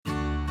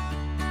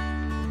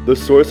The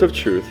Source of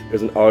Truth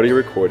is an audio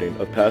recording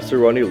of Pastor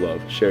Ronnie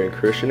Love sharing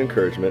Christian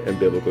encouragement and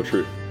biblical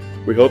truth.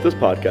 We hope this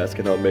podcast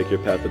can help make your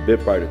path a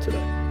bit brighter today.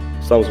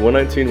 Psalms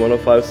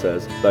 119:105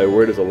 says, "Thy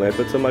word is a lamp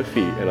unto my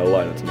feet and a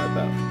light unto my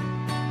path."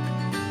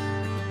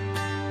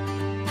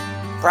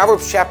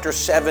 Proverbs chapter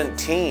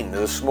 17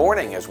 this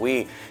morning as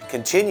we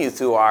continue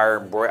through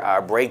our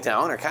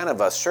breakdown or kind of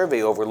a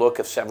survey overlook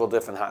of several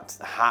different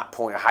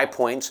high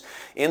points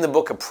in the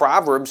book of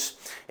Proverbs.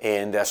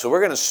 And so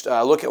we're going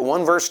to look at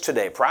one verse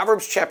today.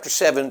 Proverbs chapter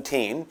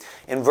 17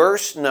 and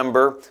verse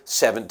number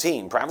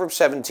 17. Proverbs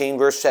 17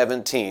 verse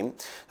 17.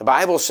 The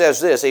Bible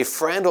says this, "A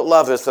friend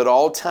loveth at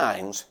all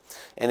times,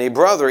 and a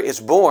brother is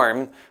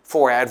born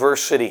for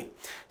adversity."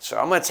 So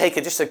I'm going to take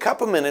just a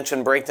couple minutes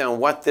and break down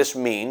what this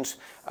means.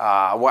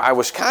 What I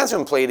was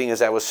contemplating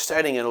as I was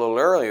studying it a little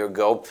earlier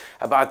ago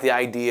about the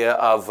idea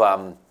of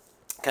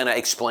kind of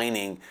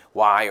explaining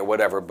why or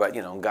whatever, but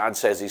God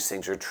says these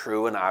things are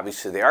true, and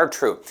obviously they are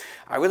true.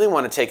 I really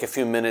want to take a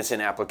few minutes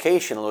in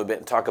application a little bit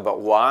and talk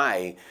about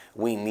why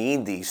we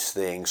need these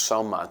things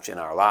so much in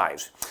our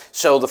lives.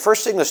 So the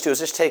first thing let's do is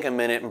just take a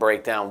minute and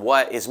break down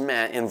what is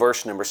meant in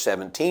verse number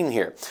 17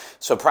 here.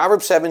 So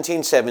Proverbs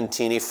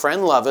 17:17, "A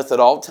friend loveth at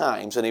all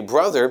times, and a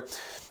brother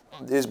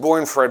is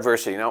born for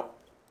adversity."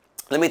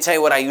 Let me tell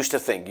you what I used to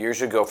think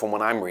years ago from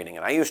when I'm reading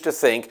it. I used to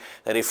think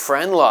that a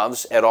friend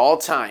loves at all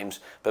times,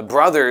 but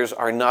brothers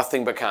are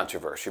nothing but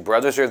controversy.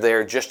 Brothers are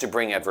there just to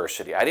bring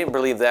adversity. I didn't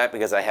believe that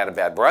because I had a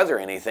bad brother or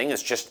anything.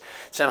 It's just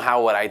somehow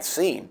what I'd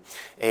seen.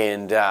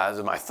 And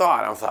my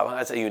thought, I thought, well,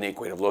 that's a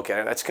unique way to look at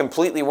it. That's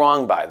completely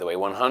wrong, by the way,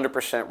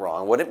 100%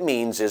 wrong. What it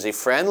means is a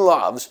friend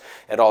loves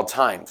at all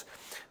times,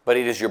 but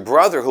it is your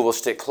brother who will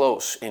stick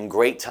close in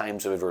great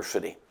times of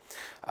adversity.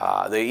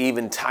 The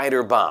even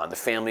tighter bond, the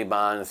family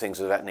bond, and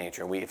things of that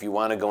nature. If you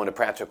want to go into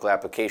practical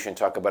application,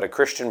 talk about a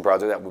Christian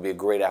brother, that would be a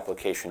great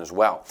application as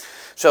well.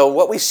 So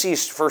what we see,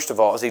 first of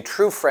all, is a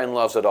true friend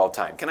loves at all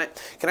time. Can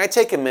I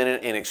take a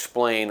minute and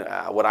explain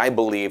what I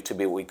believe to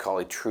be what we call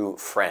a true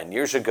friend?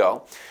 Years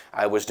ago,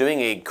 I was doing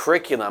a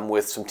curriculum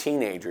with some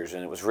teenagers,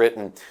 and it was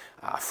written,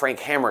 Frank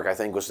Hamrick, I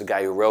think, was the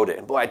guy who wrote it.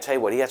 And boy, I tell you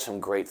what, he had some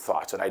great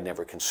thoughts that I'd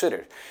never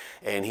considered.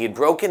 And he had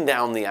broken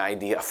down the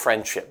idea of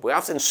friendship. We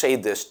often say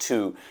this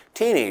to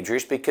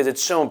teenagers because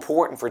it's so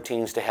important for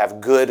teens to have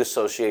good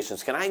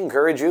associations. Can I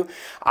encourage you?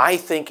 I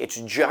think it's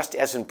just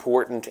as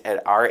important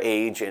at our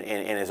age and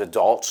as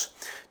adults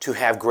to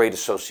have great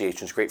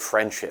associations, great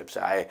friendships.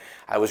 I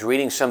was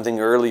reading something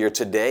earlier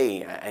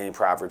today in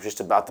Proverbs just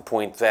about the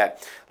point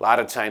that a lot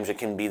of times it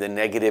can be the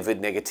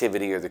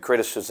negativity or the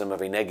criticism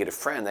of a negative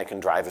friend that can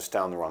drive us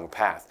down the wrong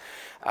path.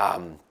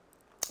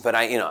 But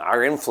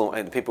our influence,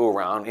 and the people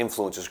around,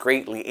 influences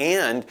greatly.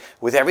 And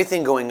with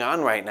everything going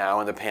on right now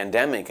in the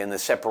pandemic and the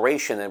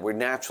separation that we're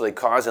naturally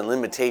causing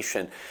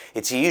limitation,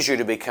 it's easier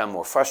to become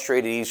more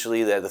frustrated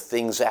easily, that the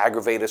things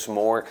aggravate us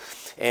more.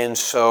 And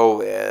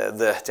so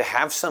to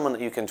have someone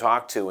that you can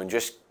talk to and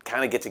just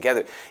kind of get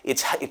together,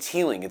 it's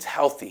healing, it's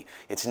healthy,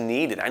 it's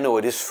needed. I know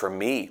it is for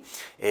me.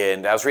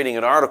 And I was reading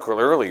an article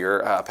earlier,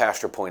 a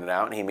pastor pointed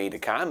out, and he made a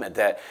comment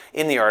that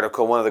in the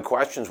article, one of the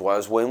questions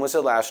was, when was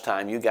the last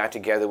time you got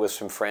together with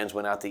some friends,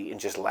 went out to eat, and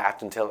just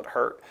laughed until it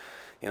hurt?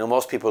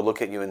 Most people look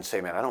at you and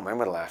say, man, I don't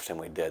remember the last time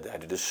we did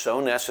that. It is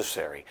so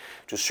necessary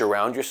to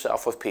surround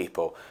yourself with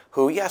people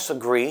who, yes,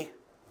 agree,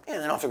 and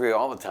they don't have to agree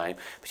all the time,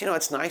 but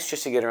it's nice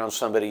just to get around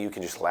somebody you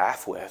can just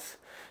laugh with.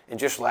 And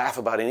just laugh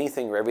about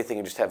anything or everything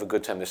and just have a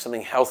good time. There's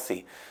something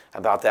healthy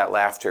about that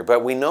laughter.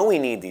 But we know we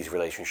need these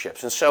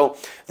relationships. And so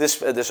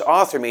this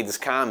author made this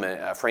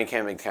comment, Frank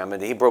Hamrick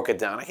comment, he broke it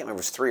down. I can't remember,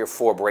 it was 3 or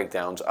 4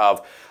 breakdowns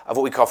of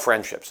what we call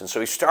friendships. And so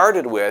he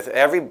started with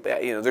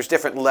there's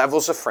different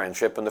levels of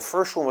friendship, and the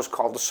first one was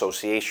called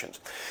associations.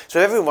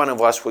 So every one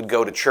of us would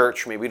go to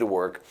church, maybe to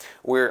work.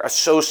 We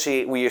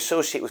associate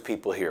with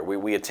people here.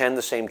 We attend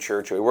the same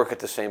church, or we work at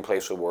the same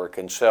place of work.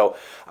 And so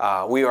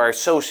we are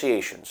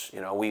associations.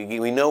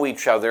 We know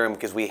each other, and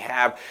because we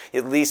have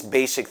at least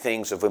basic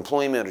things of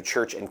employment or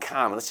church in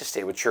common. Let's just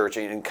stay with church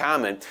in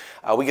common.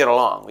 We get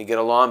along. We get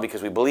along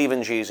because we believe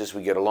in Jesus.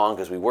 We get along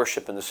because we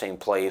worship in the same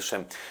place,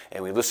 and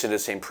we listen to the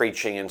same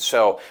preaching. And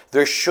so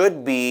there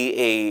should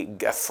be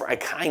a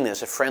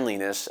kindness, a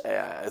friendliness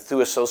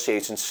through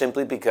association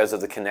simply because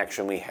of the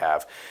connection we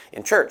have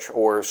in church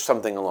or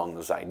something along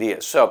those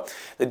ideas. So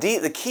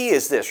the key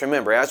is this.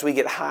 Remember, as we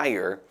get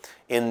higher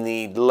in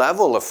the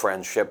level of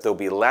friendship, there'll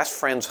be less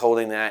friends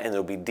holding that, and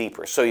there'll be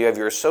deeper. So you have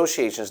your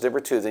associations, number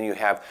 2, then you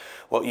have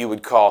what you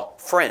would call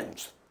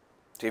friends.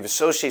 So you have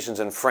associations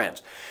and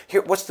friends.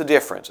 Here, what's the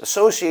difference?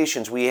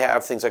 Associations, we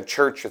have things like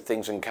church or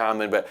things in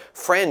common, but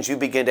friends, you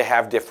begin to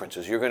have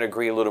differences. You're going to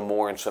agree a little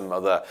more in some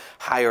of the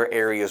higher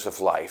areas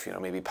of life,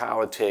 maybe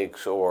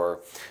politics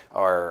or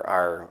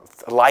our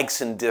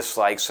likes and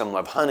dislikes. Some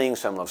love hunting,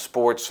 some love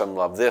sports, some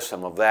love this,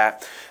 some love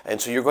that.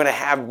 And so you're going to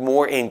have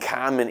more in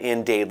common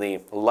in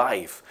daily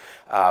life.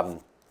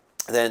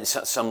 Then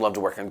some love to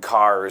work on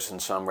cars,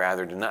 and some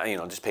rather do not,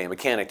 just pay a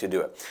mechanic to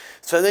do it.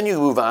 So then you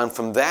move on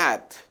from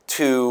that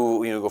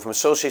to, go from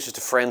associations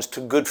to friends to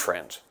good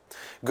friends.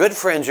 Good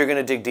friends, you're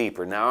going to dig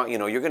deeper. Now,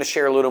 you're going to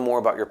share a little more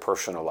about your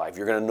personal life.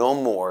 You're going to know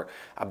more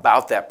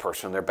about that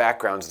person, their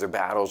backgrounds, their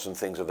battles, and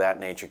things of that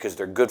nature, because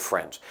they're good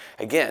friends.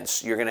 Again,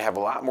 you're going to have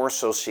a lot more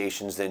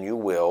associations than you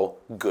will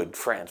good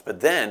friends. But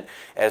then,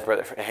 as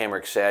Brother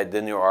Hamrick said,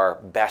 then there are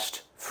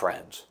best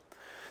friends.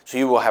 So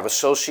you will have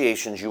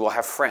associations, you will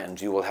have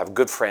friends, you will have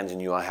good friends,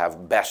 and you will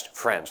have best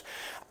friends.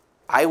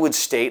 I would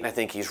state, and I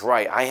think he's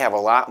right, I have a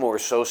lot more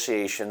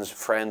associations,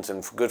 friends,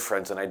 and good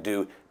friends than I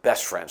do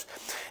best friends.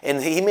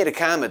 And he made a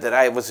comment that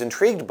I was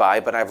intrigued by,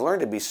 but I've learned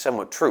to be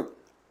somewhat true.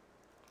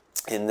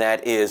 And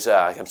that is,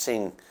 I'm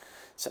seeing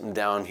something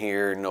down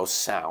here, no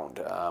sound.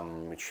 Let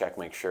me check,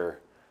 make sure.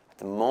 At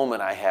the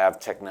moment, I have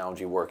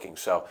technology working.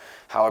 So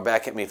holler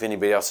back at me if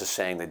anybody else is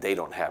saying that they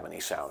don't have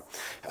any sound,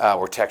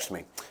 or text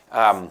me.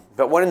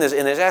 But in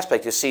this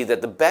aspect, you see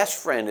that the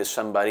best friend is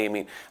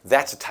somebody,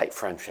 that's a tight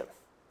friendship.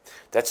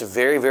 That's a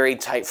very, very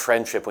tight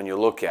friendship when you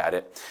look at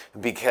it,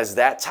 because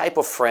that type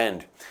of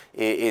friend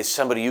is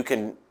somebody you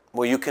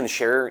can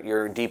share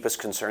your deepest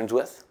concerns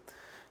with.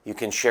 You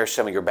can share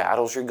some of your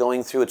battles you're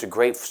going through. It's a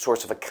great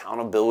source of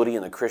accountability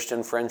in the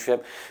Christian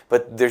friendship,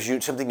 but there's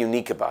something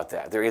unique about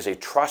that. There is a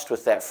trust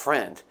with that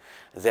friend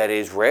that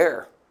is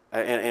rare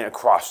and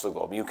across the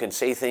globe. You can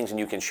say things and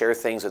you can share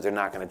things that they're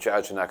not going to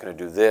judge, they're not going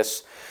to do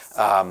this.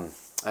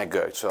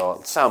 Good.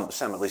 So some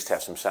at least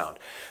have some sound.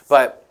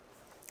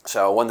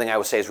 So one thing I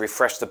would say is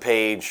refresh the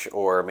page,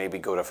 or maybe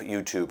go to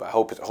YouTube. I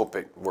hope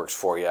it works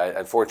for you.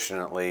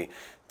 Unfortunately,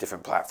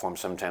 different platforms,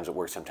 sometimes it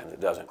works, sometimes it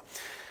doesn't.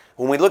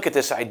 When we look at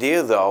this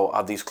idea, though,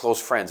 of these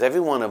close friends, every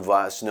one of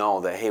us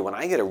know that, hey, when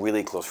I get a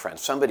really close friend,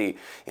 somebody,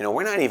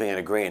 we're not even going to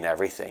agree on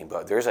everything,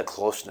 but there's a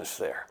closeness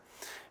there.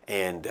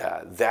 And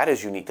that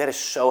is unique. That is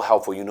so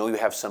helpful. You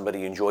have somebody,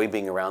 you enjoy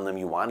being around them,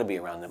 you want to be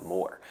around them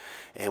more.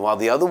 And while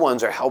the other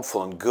ones are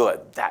helpful and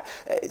good,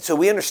 so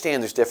we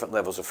understand there's different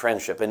levels of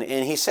friendship. And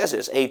he says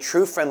this, a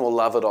true friend will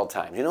love at all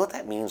times. You know what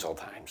that means, all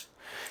times?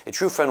 A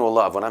true friend will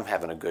love when I'm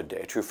having a good day.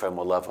 A true friend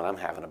will love when I'm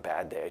having a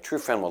bad day. A true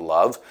friend will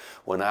love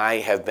when I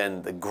have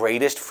been the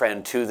greatest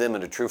friend to them.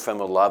 And a true friend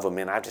will love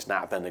when, I've just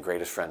not been the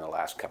greatest friend the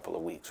last couple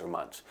of weeks or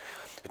months.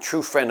 A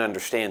true friend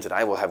understands that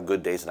I will have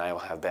good days and I will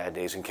have bad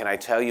days. And can I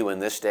tell you, in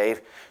this day,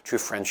 true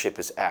friendship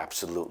is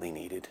absolutely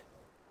needed.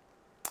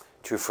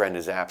 True friend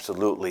is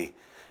absolutely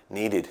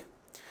needed.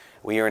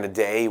 We are in a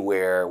day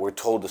where we're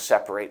told to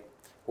separate.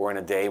 We're in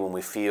a day when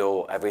we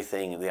feel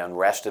everything, the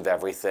unrest of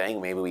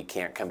everything. Maybe we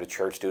can't come to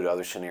church due to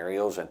other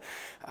scenarios, and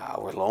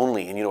we're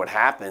lonely. And you know what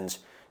happens?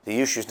 The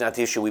issue is not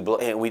the issue.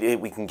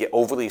 We can get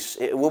overly,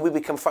 we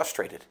become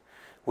frustrated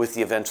with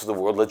the events of the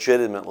world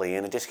legitimately,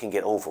 and it just can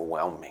get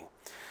overwhelming.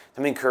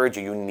 Let me encourage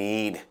you, you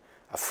need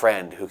a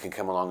friend who can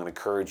come along and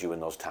encourage you in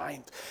those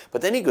times.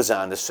 But then he goes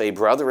on to say,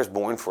 brother is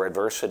born for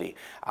adversity.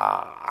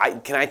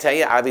 Can I tell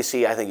you,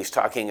 obviously, I think he's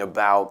talking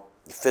about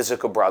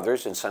physical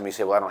brothers, and some of you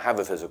say, well, I don't have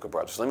a physical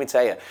brother. So let me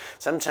tell you,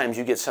 sometimes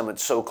you get someone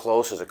so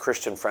close as a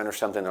Christian friend or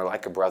something, they're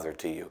like a brother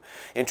to you.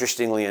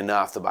 Interestingly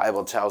enough, the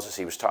Bible tells us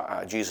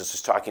Jesus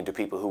is talking to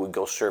people who would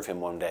go serve him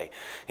one day.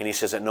 And he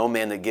says that no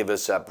man that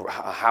giveth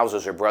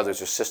houses or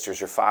brothers or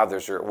sisters or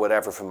fathers or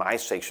whatever for my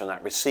sake shall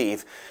not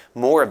receive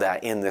more of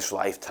that in this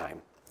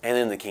lifetime. And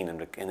in the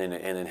kingdom, and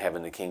in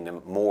heaven, the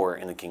kingdom, more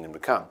in the kingdom to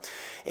come.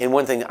 And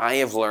one thing I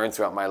have learned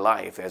throughout my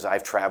life, as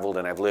I've traveled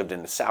and I've lived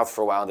in the South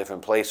for a while,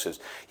 different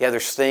places,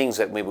 there's things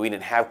that maybe we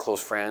didn't have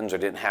close friends or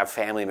didn't have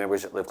family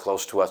members that lived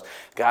close to us.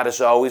 God has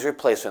always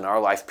replaced in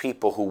our life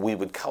people who we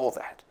would call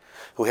that,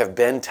 who have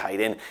been tight.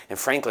 And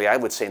frankly, I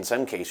would say in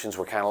some cases,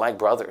 we're kind of like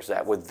brothers,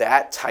 that with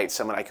that tight,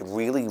 someone I could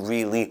really,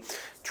 really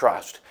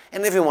trust.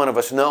 And every one of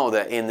us know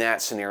that in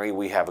that scenario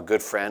we have a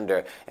good friend,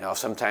 or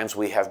sometimes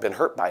we have been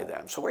hurt by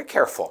them. So we're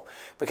careful.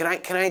 But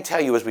can I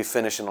tell you, as we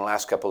finish in the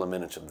last couple of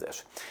minutes of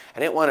this, I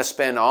didn't want to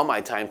spend all my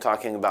time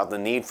talking about the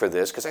need for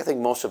this, because I think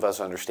most of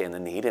us understand the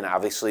need, and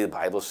obviously the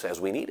Bible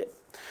says we need it.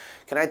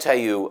 Can I tell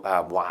you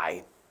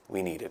why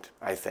we need it?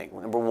 I think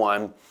number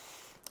one,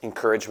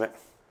 encouragement.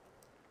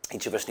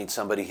 Each of us needs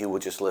somebody who will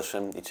just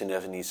listen. Each of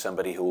us needs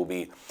somebody who will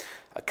be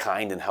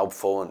kind and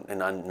helpful and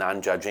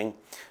non-judging.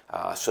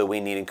 So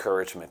we need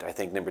encouragement. I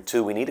think number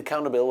two, we need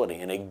accountability.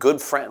 And a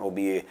good friend will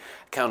be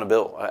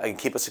accountable,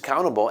 keep us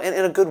accountable, and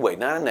in a good way,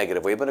 not a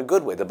negative way, but a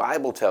good way. The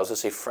Bible tells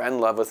us a friend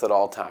loveth at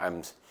all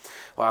times.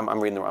 Well, I'm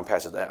reading the wrong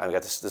passage. I've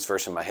got this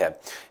verse in my head.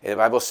 And the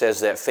Bible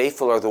says that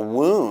faithful are the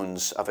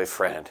wounds of a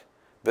friend,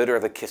 bitter are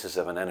the kisses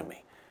of an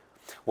enemy.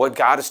 What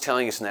God is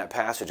telling us in that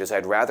passage is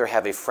I'd rather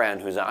have a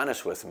friend who's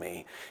honest with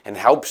me and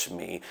helps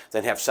me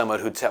than have someone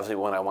who tells me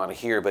what I want to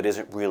hear but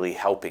isn't really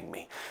helping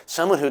me.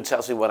 Someone who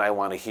tells me what I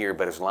want to hear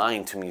but is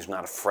lying to me is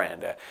not a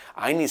friend.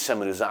 I need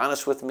someone who's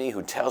honest with me,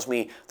 who tells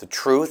me the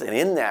truth, and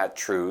in that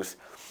truth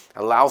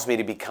allows me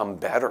to become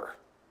better.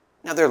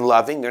 Now, they're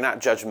loving, they're not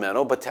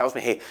judgmental, but tells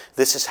me, hey,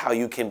 this is how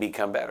you can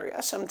become better.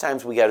 Yeah,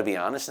 sometimes we got to be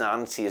honest, and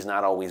honesty is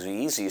not always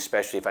easy,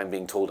 especially if I'm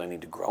being told I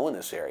need to grow in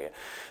this area.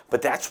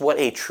 But that's what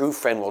a true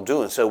friend will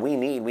do, and so we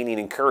need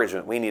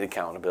encouragement, we need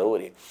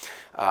accountability.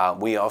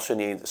 We also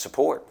need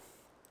support.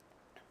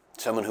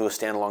 Someone who will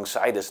stand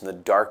alongside us in the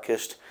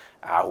darkest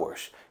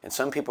hours. And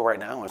some people right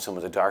now are in some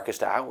of the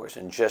darkest hours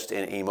and just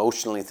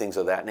emotionally things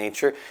of that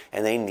nature,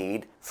 and they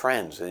need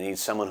friends. They need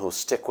someone who will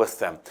stick with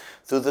them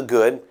through the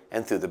good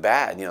and through the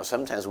bad.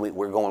 Sometimes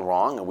we're going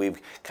wrong and we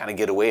kind of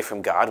get away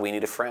from God. We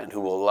need a friend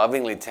who will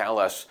lovingly tell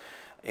us,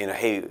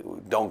 hey,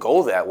 don't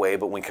go that way,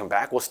 but when we come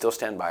back, we'll still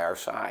stand by our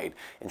side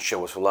and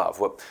show us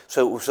love.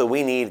 So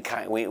we need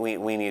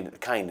we need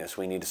kindness.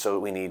 We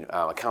need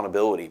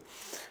accountability.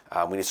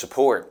 We need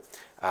support.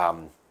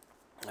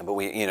 But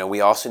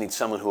we also need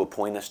someone who will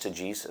point us to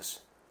Jesus.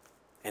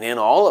 And in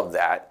all of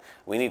that,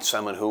 we need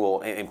someone who will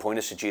point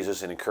us to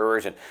Jesus and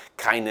encourage and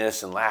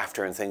kindness and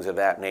laughter and things of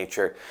that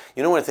nature.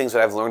 One of the things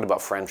that I've learned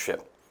about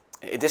friendship,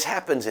 this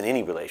happens in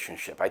any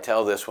relationship. I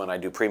tell this when I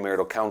do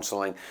premarital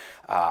counseling.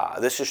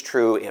 This is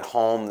true at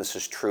home. This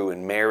is true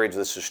in marriage.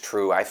 This is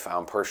true, I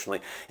found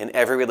personally, in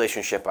every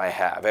relationship I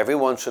have. Every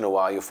once in a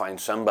while you find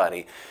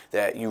somebody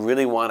that you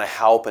really want to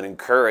help and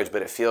encourage,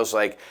 but it feels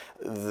like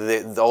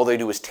all they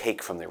do is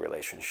take from the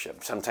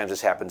relationship. Sometimes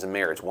this happens in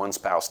marriage. One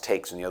spouse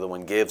takes and the other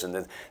one gives, and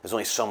then there's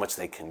only so much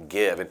they can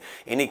give. And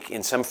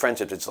in some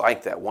friendships it's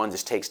like that. One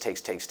just takes,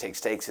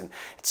 and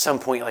at some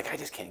point you're like, I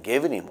just can't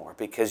give anymore,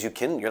 because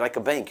you're like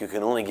a bank. You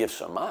can only give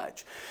so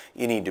much.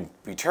 You need to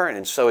return.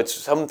 And so it's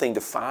something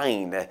to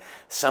find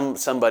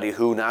somebody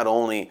who not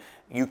only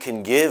you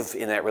can give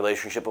in that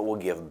relationship, but will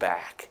give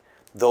back.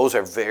 Those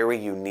are very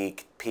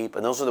unique people,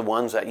 and those are the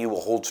ones that you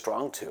will hold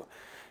strong to.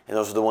 And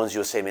those are the ones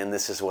you'll say, man,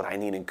 this is what I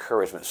need,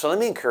 encouragement. So let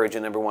me encourage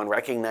you, number one,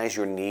 recognize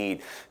your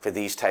need for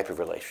these type of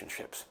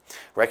relationships.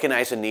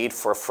 Recognize the need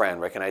for a friend.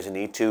 Recognize the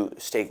need to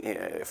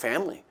stay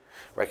family.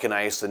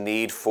 Recognize the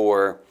need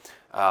for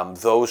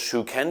those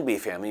who can be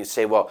family. You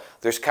say, well,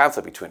 there's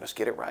conflict between us.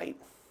 Get it right.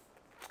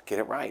 Get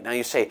it right. Now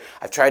you say,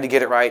 I've tried to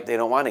get it right. They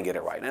don't want to get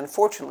it right. And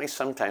unfortunately,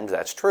 sometimes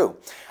that's true.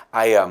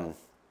 I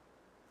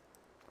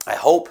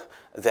hope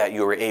that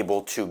you're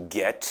able to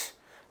get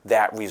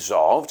that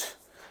resolved.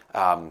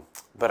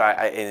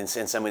 But in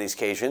some of these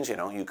occasions,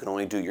 you can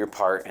only do your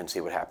part and see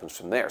what happens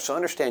from there. So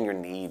understand your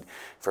need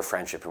for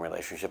friendship and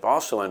relationship.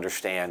 Also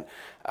understand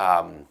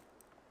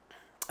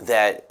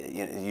that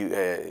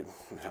I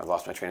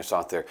lost my train of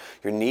thought there.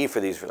 Your need for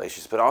these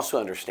relationships, but also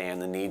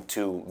understand the need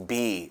to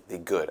be the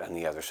good on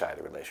the other side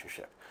of the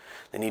relationship.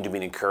 The need to be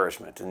an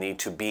encouragement. The need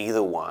to be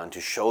the one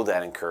to show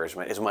that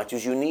encouragement as much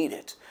as you need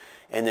it.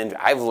 And then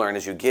I've learned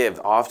as you give,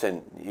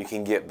 often you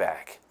can get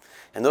back.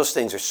 And those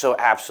things are so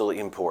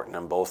absolutely important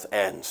on both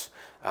ends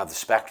of the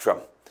spectrum.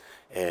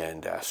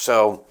 And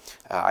so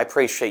I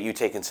appreciate you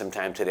taking some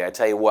time today. I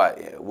tell you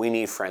what, we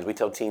need friends. We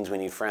tell teens we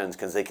need friends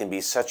because they can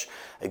be such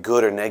a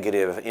good or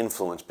negative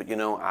influence. But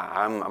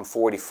I'm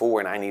 44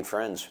 and I need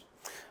friends.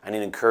 I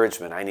need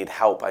encouragement. I need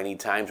help. I need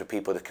times for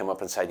people to come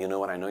up and say, you know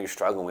what, I know you're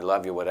struggling. We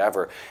love you,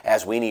 whatever,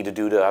 as we need to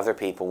do to other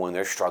people when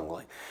they're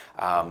struggling.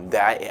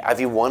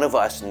 Every one of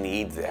us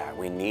need that.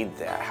 We need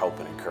that help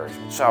and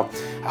encouragement. So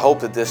I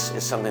hope that this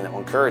is something that will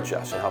encourage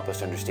us and help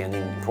us understand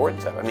the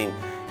importance of it. I mean,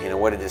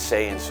 what did it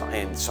say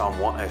in Psalm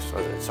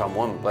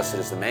 1? Blessed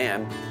is the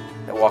man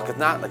that walketh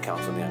not in the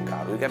counsel of the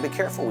ungodly. We've got to be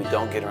careful we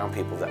don't get around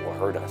people that will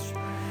hurt us,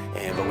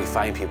 but we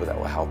find people that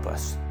will help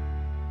us.